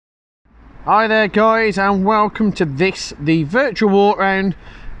Hi there guys, and welcome to the virtual walk round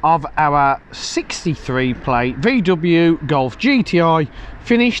of our 63 plate VW Golf GTI,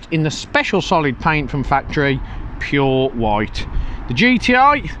 finished in the special solid paint from factory, pure white. The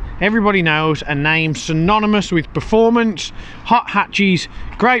GTI, everybody knows, a name synonymous with performance, hot hatches,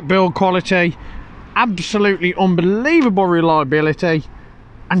 great build quality, absolutely unbelievable reliability,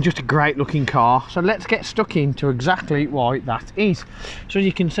 and just a great looking car. So let's get stuck into exactly why that is. So as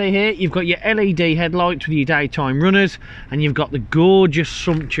you can see here, you've got your LED headlights with your daytime runners, and you've got the gorgeous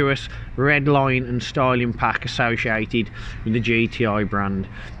sumptuous red line and styling pack associated with the GTI brand.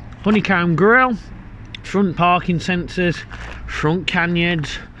 Honeycomb grille, front parking sensors, front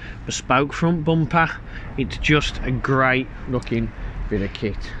canyons, bespoke front bumper. It's just a great looking bit of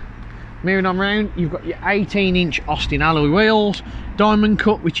kit. Moving on round, you've got your 18-inch Austin alloy wheels, diamond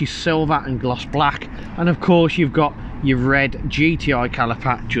cut, which is silver and gloss black, and of course you've got your red GTI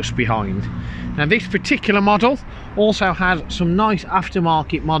caliper just behind. Now this particular model also has some nice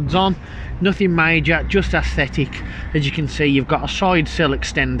aftermarket mods on, nothing major, just aesthetic. As you can see, you've got a side sill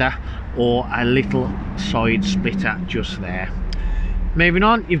extender or a little side splitter just there. Moving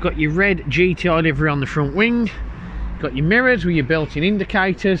on, you've got your red GTI livery on the front wing, you've got your mirrors with your built-in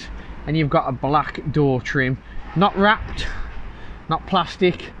indicators, and you've got a black door trim, not wrapped, not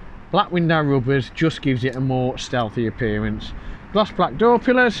plastic, black window rubbers, just gives it a more stealthy appearance. Gloss black door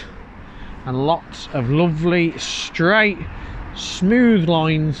pillars and lots of lovely straight smooth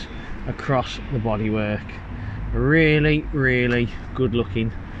lines across the bodywork. Really good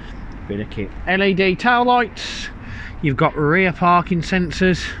looking bit of kit. LED tail lights, you've got rear parking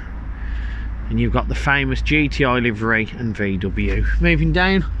sensors, and you've got the famous GTI livery and VW. Moving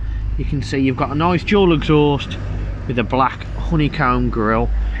down, you can see you've got a nice dual exhaust with a black honeycomb grille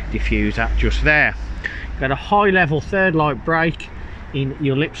diffuser just there. You've got a high level third light brake in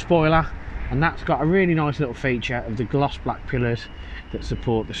your lip spoiler, and that's got a really nice little feature of the gloss black pillars that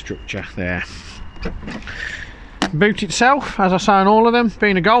support the structure there. Boot itself, as I say on all of them,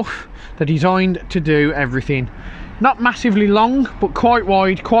 being a Golf, they're designed to do everything. Not massively long, but quite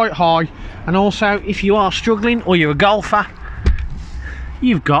wide, quite high, and also if you are struggling or you're a golfer,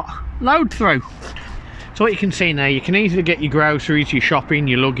 you've got load through. So what you can see now, you can easily get your groceries, your shopping,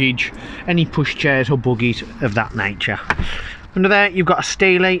 your luggage, any push chairs or buggies of that nature. Under there you've got a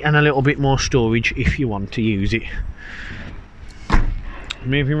steely and a little bit more storage if you want to use it.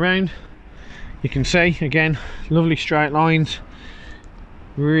 Moving around, you can see again, lovely straight lines.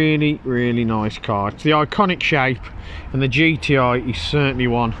 Really nice car. It's the iconic shape, and the GTI is certainly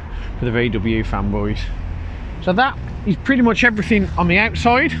one for the VW fanboys. So that is pretty much everything on the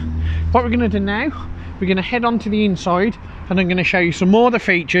outside. What we're going to do now, we're going to head on to the inside, and I'm going to show you some more of the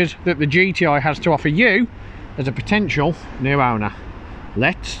features that the GTI has to offer you as a potential new owner.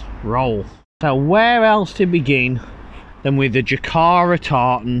 Let's roll. So where else to begin than with the Jaccara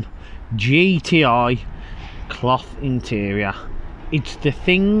tartan GTI cloth interior. It's the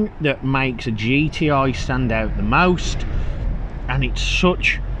thing that makes a GTI stand out the most, and it's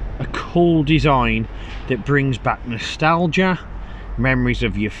such a cool design that brings back nostalgia, memories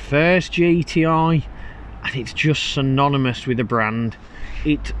of your first GTI, and it's just synonymous with the brand.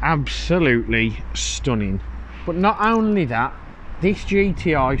 It's absolutely stunning. But not only that, this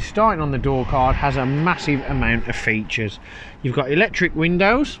GTI, starting on the door card, has a massive amount of features. You've got electric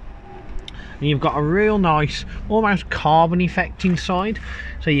windows, and you've got a real nice almost carbon effect inside,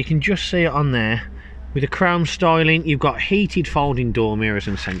 so you can just see it on there with the chrome styling. You've got heated folding door mirrors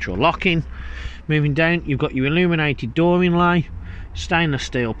and central locking. Moving down, you've got your illuminated door inlay, stainless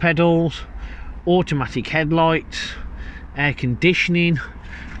steel pedals, automatic headlights, air conditioning,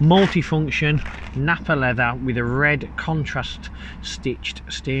 multifunction Napa leather with a red contrast stitched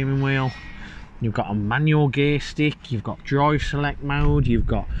steering wheel. You've got a manual gear stick, you've got drive select mode, you've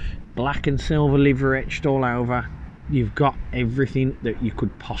got black and silver liver etched all over. You've got everything that you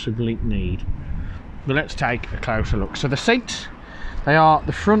could possibly need. But let's take a closer look. So the seats, they are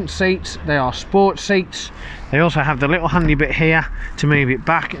the front seats, they are sports seats. They also have the little handy bit here to move it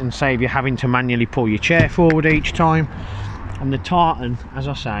back and save you having to manually pull your chair forward each time. And the tartan, as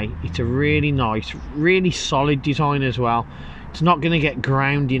I say, it's a really nice, really solid design as well. It's not going to get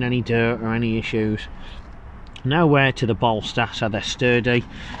ground in any dirt or any issues. No wear to the bolster, so they're sturdy.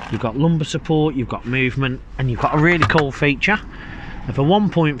 You've got lumbar support, you've got movement, and you've got a really cool feature of a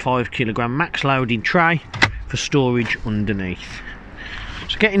 1.5 kilogram max loading tray for storage underneath.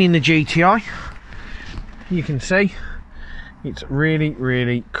 So getting in the GTI, you can see It's really,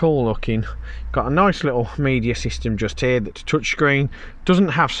 really cool looking. Got a nice little media system just here that's touchscreen. Doesn't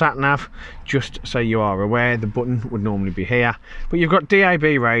have sat nav, just so you are aware. The button would normally be here. But you've got DAB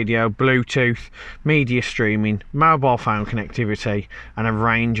radio, Bluetooth, media streaming, mobile phone connectivity, and a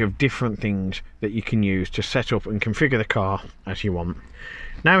range of different things that you can use to set up and configure the car as you want.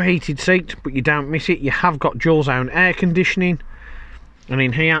 No heated seat, but you don't miss it. You have got dual zone air conditioning. And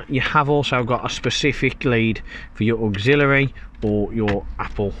in here you have also got a specific lead for your auxiliary or your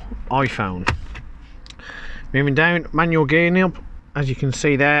Apple iPhone. Moving down, manual gear knob, as you can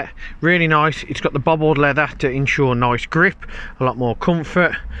see there, really nice. It's got the bobbled leather to ensure nice grip, a lot more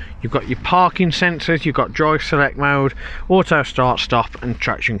comfort. You've got your parking sensors, you've got drive select mode, auto start stop and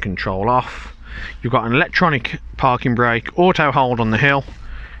traction control off. You've got an electronic parking brake, auto hold on the hill,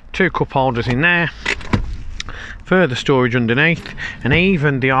 2 cup holders in there, further storage underneath, and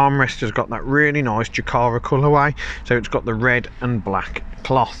even the armrest has got that really nice Jaccara colourway, so it's got the red and black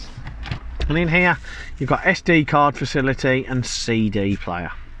cloth. And in here you've got SD card facility and CD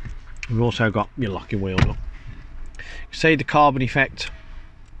player. We've also got your locking wheel nut. You see the carbon effect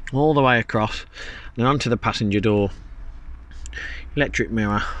all the way across, and then onto the passenger door. Electric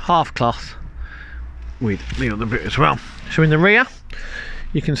mirror, half cloth with the other bit as well. So in the rear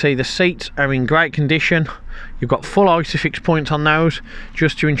you can see the seats are in great condition. You've got full ISOFIX points on those,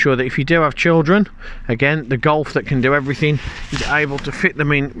 just to ensure that if you do have children, again, the Golf that can do everything is able to fit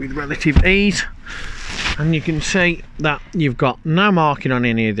them in with relative ease. And you can see that you've got no marking on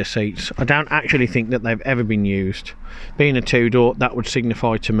any of the seats. I don't actually think that they've ever been used. Being a 2-door, that would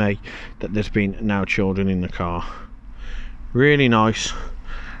signify to me that there's been no children in the car. Really nice,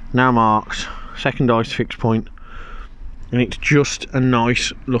 no marks, second ISOFIX point. And it's just a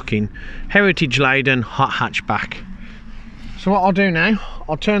nice looking heritage laden hot hatchback. So what I'll do now,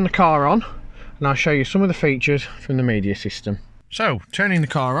 I'll turn the car on and I'll show you some of the features from the media system. So turning the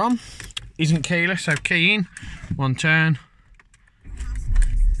car on, isn't keyless, so key in, 1 turn.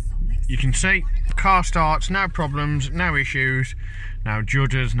 You can see the car starts, no problems, no issues, no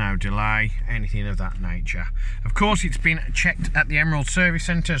judders, no delay, anything of that nature. Of course, it's been checked at the Emerald Service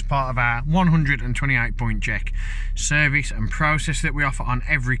Centre as part of our 128 point check service and process that we offer on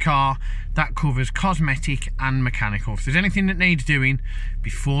every car. That covers cosmetic and mechanical. If there's anything that needs doing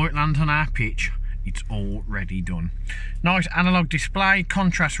before it lands on our pitch, it's already done. Nice analog display,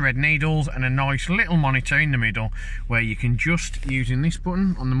 contrast red needles, and a nice little monitor in the middle where you can just, using this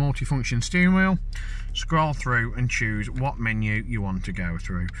button on the multifunction steering wheel, scroll through and choose what menu you want to go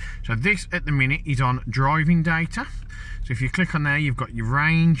through. So this at the minute is on driving data. So if you click on there, you've got your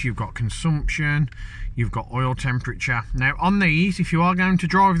range, you've got consumption, you've got oil temperature. Now on these, if you are going to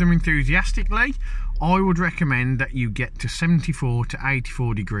drive them enthusiastically, I would recommend that you get to 74 to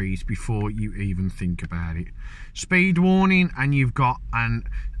 84 degrees before you even think about it. Speed warning, and you've got an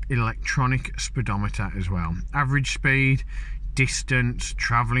electronic speedometer as well. Average speed, distance,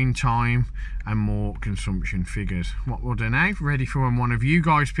 travelling time, and more consumption figures. What we'll do now, ready for when one of you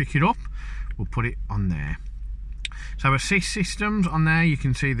guys pick it up, we'll put it on there. So assist systems on there, you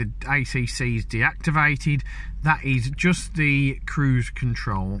can see the ACC is deactivated. That is just the cruise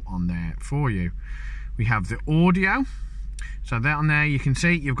control on there for you. We have the audio. So that on there you can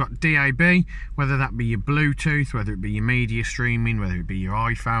see you've got DAB, whether that be your Bluetooth, whether it be your media streaming, whether it be your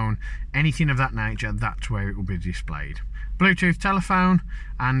iPhone, anything of that nature, that's where it will be displayed. Bluetooth telephone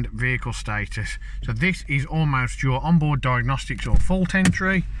and vehicle status. So this is almost your onboard diagnostics or fault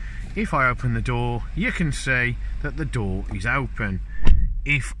entry. If I open the door, you can see that the door is open.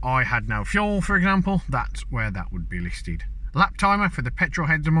 If I had no fuel, for example, that's where that would be listed. Lap timer for the petrol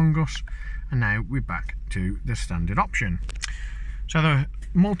heads among us. And now we're back to the standard option. So the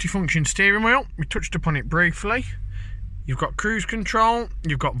multifunction steering wheel, we touched upon it briefly. You've got cruise control,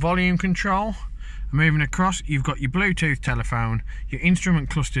 you've got volume control. Moving across, you've got your Bluetooth telephone, your instrument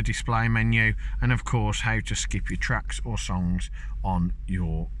cluster display menu, and of course how to skip your tracks or songs on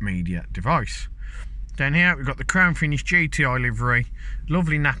your media device. Down here we've got the chrome finish GTI livery,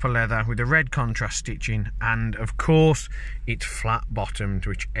 lovely Napa leather with the red contrast stitching, and of course it's flat bottomed,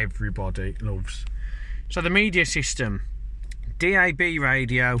 which everybody loves. So the media system, DAB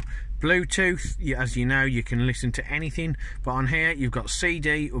radio, Bluetooth, as you know, you can listen to anything, but on here you've got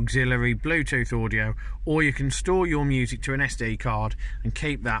CD, auxiliary, Bluetooth audio, or you can store your music to an SD card and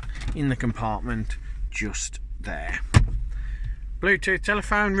keep that in the compartment just there. Bluetooth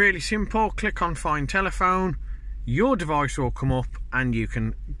telephone, really simple. Click on find telephone, your device will come up and you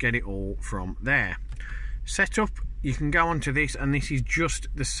can get it all from there. Setup, you can go onto this, and this is just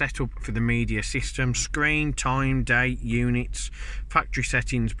the setup for the media system: screen, time, date, units, factory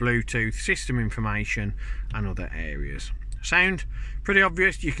settings, Bluetooth, system information and other areas. Sound pretty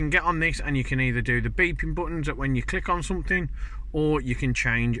obvious. You can get on this and you can either do the beeping buttons that when you click on something, or you can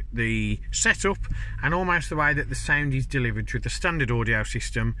change the setup and almost the way that the sound is delivered through the standard audio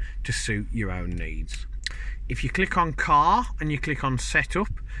system to suit your own needs. If you click on car and you click on setup,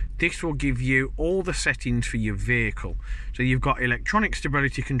 this will give you all the settings for your vehicle. So you've got electronic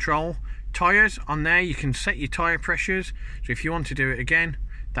stability control, tyres on there, you can set your tyre pressures. So if you want to do it again,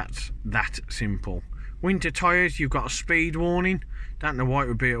 that's that simple. Winter tyres, you've got a speed warning. Don't know why it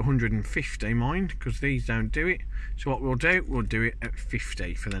would be at 150, mind, because these don't do it. So what we'll do it at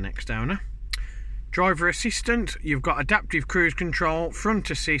 50 for the next owner. Driver assistant, you've got adaptive cruise control, front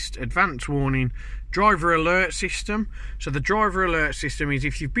assist, advanced warning, driver alert system. So the driver alert system is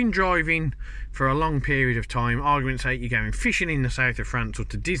if you've been driving for a long period of time, argument's sake, you're going fishing in the south of France or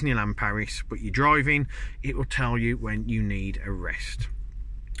to Disneyland Paris, but you're driving, it will tell you when you need a rest.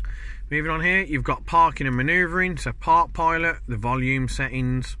 Moving on here, you've got parking and manoeuvring, so park pilot, the volume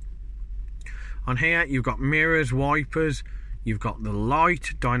settings. On here, you've got mirrors, wipers, you've got the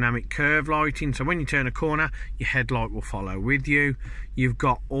light, dynamic curve lighting, so when you turn a corner, your headlight will follow with you. You've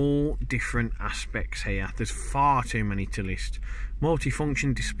got all different aspects here. There's far too many to list.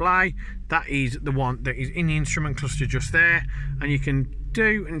 Multifunction display, that is the one that is in the instrument cluster just there, and you can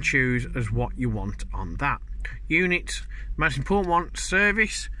do and choose as what you want on that. Units, most important one,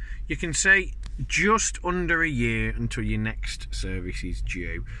 service. You can see just under a year until your next service is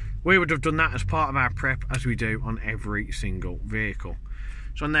due. We would have done that as part of our prep, as we do on every single vehicle.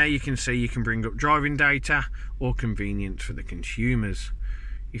 So on there you can see you can bring up driving data or convenience for the consumers.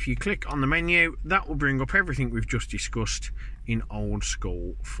 If you click on the menu, that will bring up everything we've just discussed in old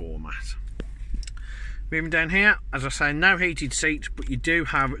school format. Moving down here, as I say, no heated seats, but you do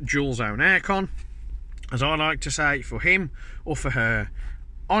have dual zone aircon. As I like to say, for him or for her,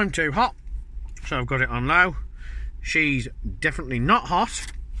 I'm too hot, so I've got it on low. She's definitely not hot,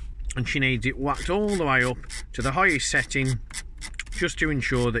 and she needs it whacked all the way up to the highest setting, just to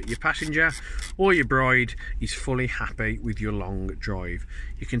ensure that your passenger or your bride is fully happy with your long drive.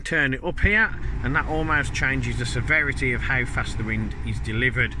 You can turn it up here, and that almost changes the severity of how fast the wind is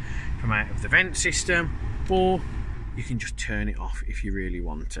delivered from out of the vent system, or you can just turn it off if you really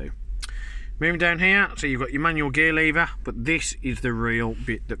want to. Moving down here, so you've got your manual gear lever, but this is the real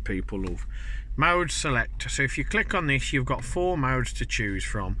bit that people love. Mode select. So if you click on this, you've got 4 modes to choose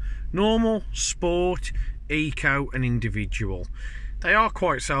from: normal, sport, eco and individual. They are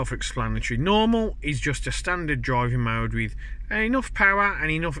quite self-explanatory. Normal is just a standard driving mode with enough power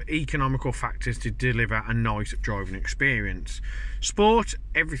and enough economical factors to deliver a nice driving experience. Sport,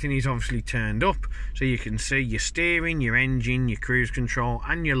 everything is obviously turned up, so you can see your steering, your engine, your cruise control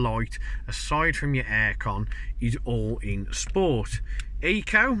and your light, aside from your aircon, is all in sport.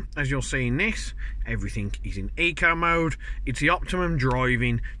 Eco, as you'll see in this, everything is in eco mode. It's the optimum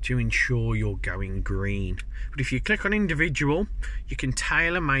driving to ensure you're going green. But if you click on individual, you can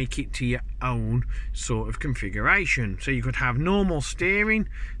tailor make it to your own sort of configuration. So you could have normal steering,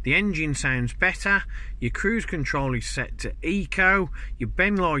 the engine sounds better, your cruise control is set to eco, your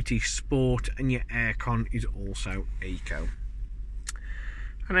Ben light is sport, and your aircon is also eco.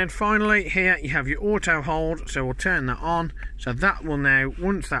 And then finally here you have your auto hold, so we'll turn that on. So that will now,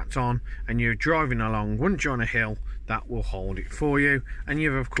 once that's on and you're driving along, once you're on a hill, that will hold it for you. And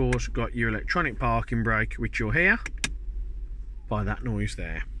you've of course got your electronic parking brake, which you'll hear by that noise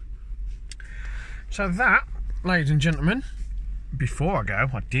there. So that, ladies and gentlemen, before I go,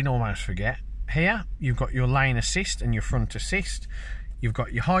 I did almost forget, here you've got your lane assist and your front assist. You've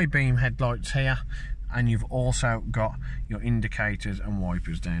got your high beam headlights here, and you've also got your indicators and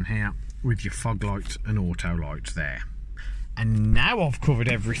wipers down here with your fog lights and auto lights there. And now I've covered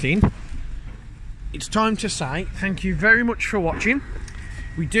everything, it's time to say thank you very much for watching.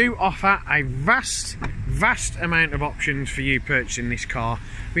 We do offer a vast amount of options for you purchasing this car.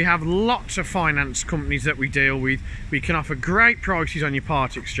 We have lots of finance companies that we deal with. We can offer great prices on your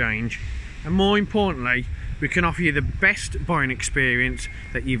part exchange, and more importantly, we can offer you the best buying experience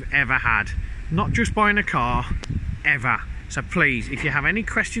that you've ever had. Not just buying a car, ever. So please, if you have any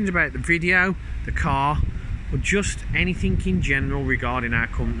questions about the video, the car, or just anything in general regarding our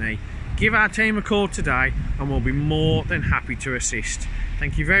company, give our team a call today and we'll be more than happy to assist.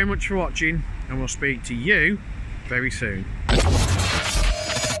 Thank you very much for watching, and we'll speak to you very soon.